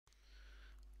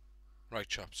Right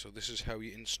chaps, so this is how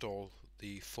you install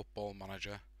the Football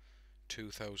Manager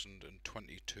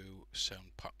 2022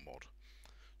 sound pack mod.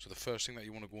 So the first thing that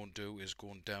you want to go and do is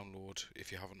go and download, if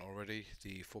you haven't already,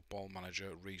 the Football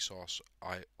Manager resource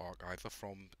archiver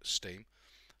from Steam.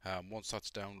 Once that's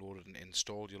downloaded and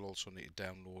installed, you'll also need to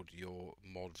download your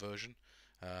mod version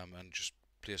and just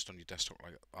place it on your desktop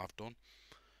like I've done.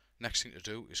 Next thing to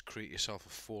do is create yourself a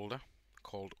folder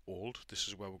called old. This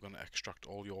is where we're going to extract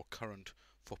all your current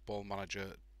Football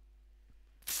Manager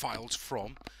files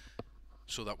from,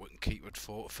 so that we can keep it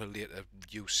for later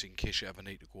use in case you ever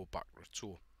need to go back to it.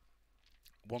 So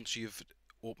once you've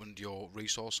opened your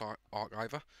resource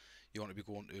archiver, you want to be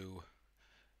going to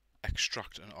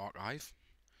extract an archive.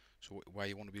 So where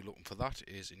you want to be looking for that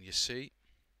is in your C,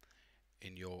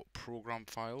 in your program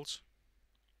files,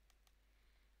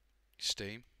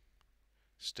 Steam,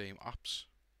 Steam apps,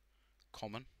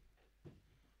 common,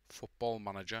 Football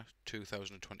Manager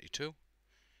 2022,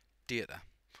 data.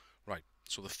 Right,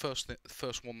 so the first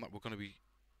one that we're going to be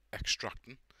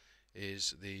extracting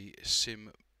is the SI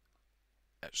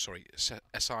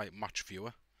Match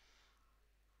Viewer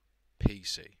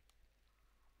PC.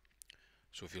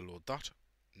 So if you load that,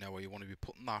 now where you want to be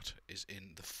putting that is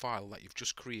in the file that you've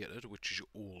just created, which is your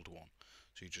old one.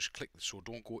 So you just click, so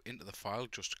don't go into the file,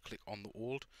 just click on the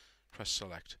old, press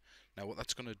select. Now what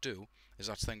that's going to do is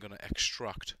that's then going to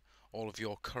extract all of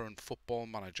your current Football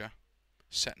Manager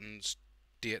settings,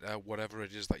 data, whatever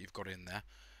it is that you've got in there,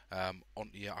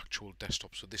 onto your actual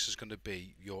desktop. So this is going to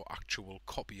be your actual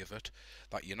copy of it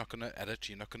that you're not going to edit,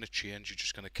 you're not going to change, you're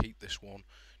just going to keep this one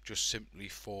just simply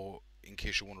for in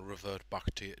case you want to revert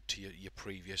back to your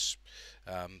previous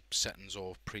settings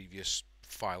or previous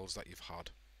files that you've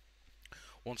had.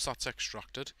 Once that's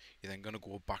extracted, you're then going to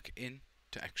go back in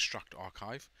to extract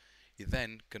archive. You're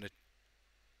then going to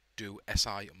do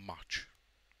SI Match.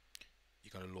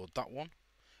 You're going to load that one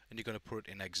and you're going to put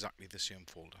it in exactly the same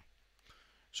folder.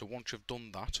 So once you've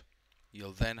done that,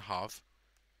 you'll then have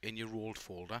in your old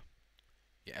folder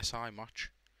your SI Match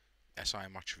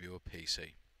Viewer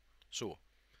PC. So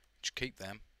just keep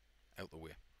them out the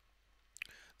way.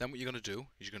 Then what you're going to do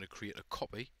is you're going to create a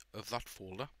copy of that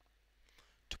folder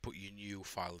to put your new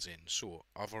files in. So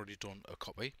I've already done a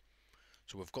copy.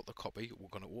 So we've got the copy, we're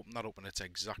going to open that up and it's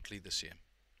exactly the same,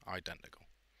 identical.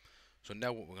 So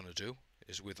now what we're going to do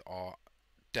is with our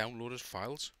downloaded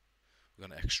files, we're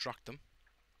going to extract them.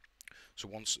 So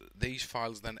once these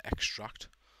files then extract,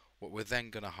 what we're then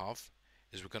going to have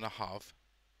is we're going to have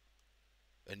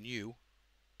a new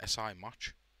SI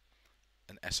Match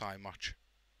and SI Match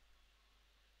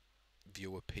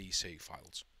Viewer PC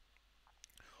files.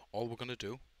 All we're going to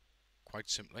do, quite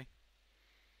simply,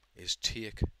 is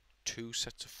take two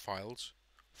sets of files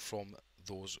from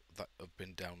those that have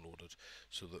been downloaded.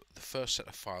 So the first set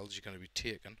of files you're going to be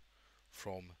taking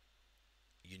from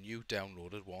your new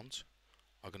downloaded ones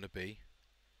are going to be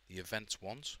the events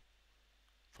ones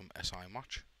from SI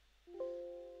Match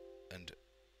and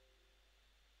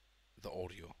the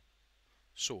audio.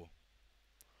 So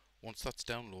once that's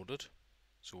downloaded,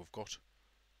 so we've got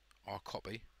our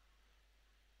copy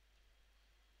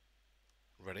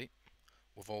ready,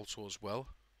 we've also as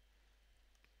well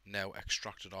now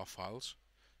extracted our files.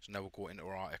 So now we'll go into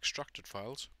our extracted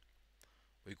files,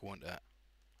 we go into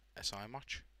SI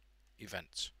Match,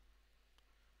 events,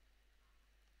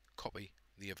 copy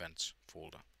the events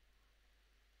folder,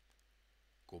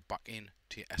 go back in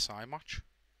to your SI Match,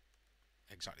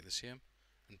 exactly the same,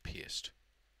 and paste,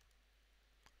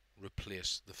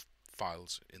 replace the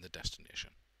files in the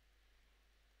destination.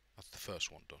 That's the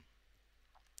first one done.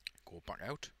 Go back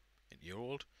out into your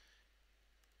old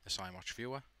SI Match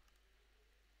Viewer,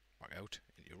 back out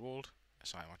into your old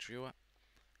SI Match Viewer.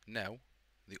 Now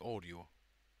the audio,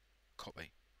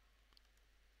 copy,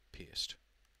 paste.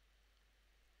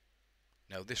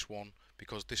 Now this one,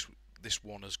 because this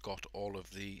one has got all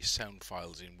of the sound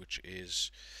files in, which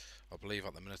is, I believe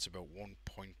at the minute it's about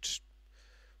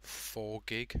 1.4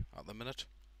 gig at the minute.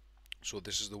 So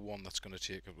this is the one that's going to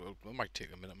take, it might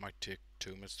take a minute, might take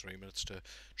 2 minutes, 3 minutes to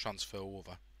transfer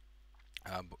over.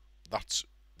 But that's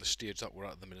the stage that we're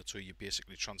at the minute, so you're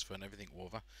basically transferring everything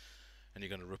over and you're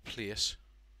going to replace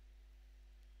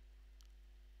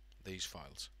these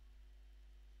files.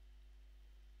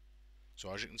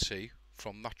 So as you can see,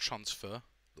 from that transfer,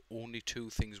 the only two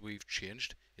things we've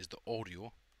changed is the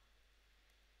audio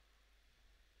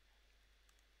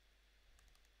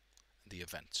and the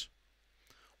events.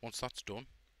 Once that's done,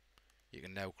 you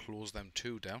can now close them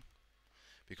two down,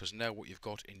 because now what you've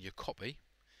got in your copy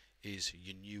is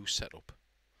your new setup.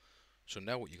 So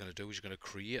now what you're going to do is you're going to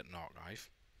create an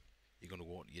archive. You're going to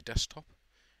go to your desktop,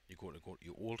 you're going to go to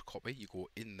your old copy, you go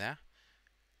in there,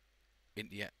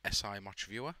 into your SI Match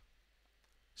Viewer,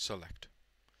 select.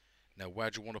 Now where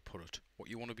do you want to put it? What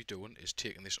you want to be doing is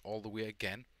taking this all the way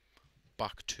again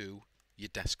back to your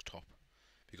desktop,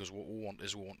 because what we want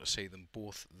is we want to see them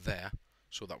both there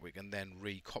so that we can then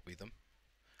recopy them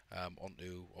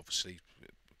onto, obviously,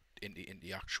 into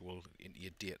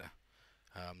your data.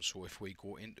 So if we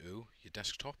go into your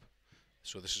desktop,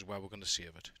 so this is where we're going to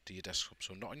save it, to your desktop.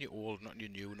 So not in your old, not in your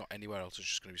new, not anywhere else. It's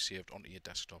just going to be saved onto your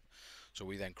desktop. So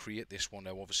we then create this one.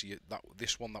 Now obviously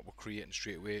this one that we're creating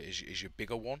straight away is your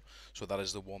bigger one. So that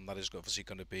is the one that is obviously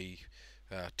going to be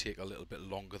take a little bit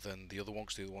longer than the other one,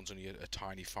 because the other one's only a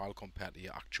tiny file compared to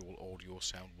your actual audio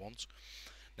sound ones.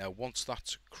 Now once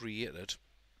that's created,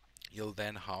 you'll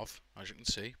then have, as you can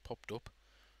see, popped up,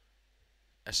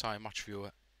 SI Match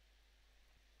Viewer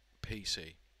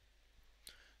PC.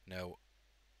 Now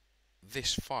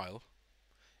this file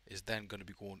is then going to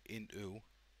be going into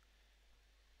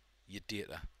your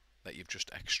data that you've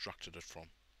just extracted it from.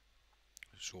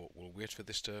 So we'll wait for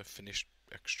this to finish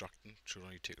extracting. It should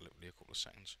only take literally a couple of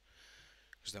seconds,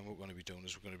 because then what we're going to be doing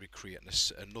is we're going to be creating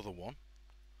another one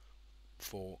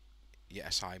for your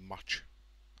SI Match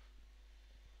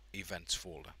events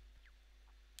folder.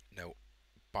 Now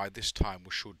by this time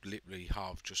we should literally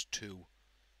have just 2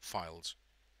 files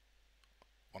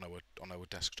on our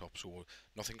desktop, so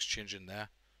nothing's changing there,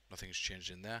 nothing's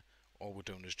changed in there. All we're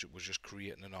doing is we're just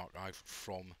creating an archive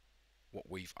from what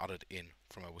we've added in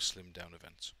from our slimmed down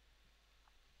events.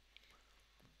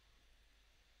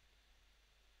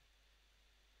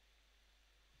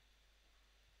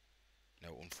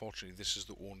 Now unfortunately this is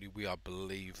the only way I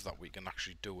believe that we can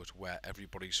actually do it, where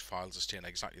everybody's files are staying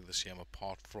exactly the same,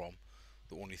 apart from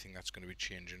the only thing that's going to be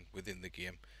changing within the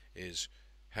game is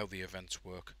how the events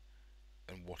work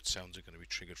and what sounds are going to be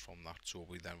triggered from that. So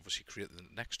we then obviously create the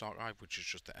next archive, which is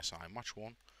just the SI Match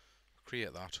one,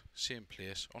 create that, same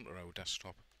place, onto our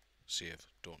desktop, save,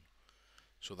 done.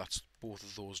 So that's both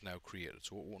of those now created.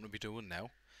 So what we want to be doing now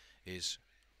is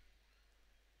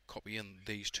copying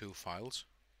these 2 files,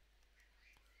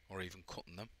 or even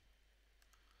cutting them.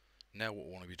 Now what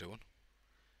we want to be doing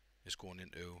is going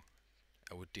into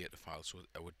our data file. So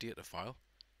our data file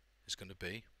is going to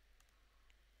be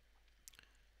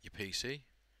your PC,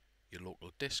 your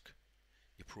local disk,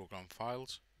 your program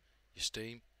files, your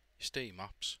Steam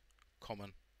apps,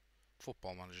 Common,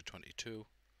 Football Manager 22,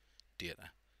 data.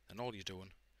 And all you're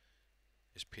doing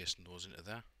is pasting those into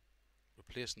there,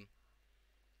 replacing,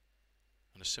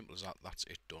 and as simple as that, that's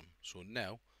it, done. So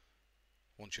now,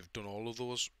 once you've done all of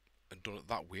those and done it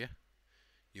that way,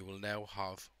 you will now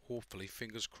have, hopefully,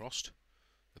 fingers crossed,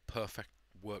 the perfect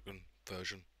working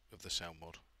version of the sound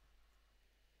mod.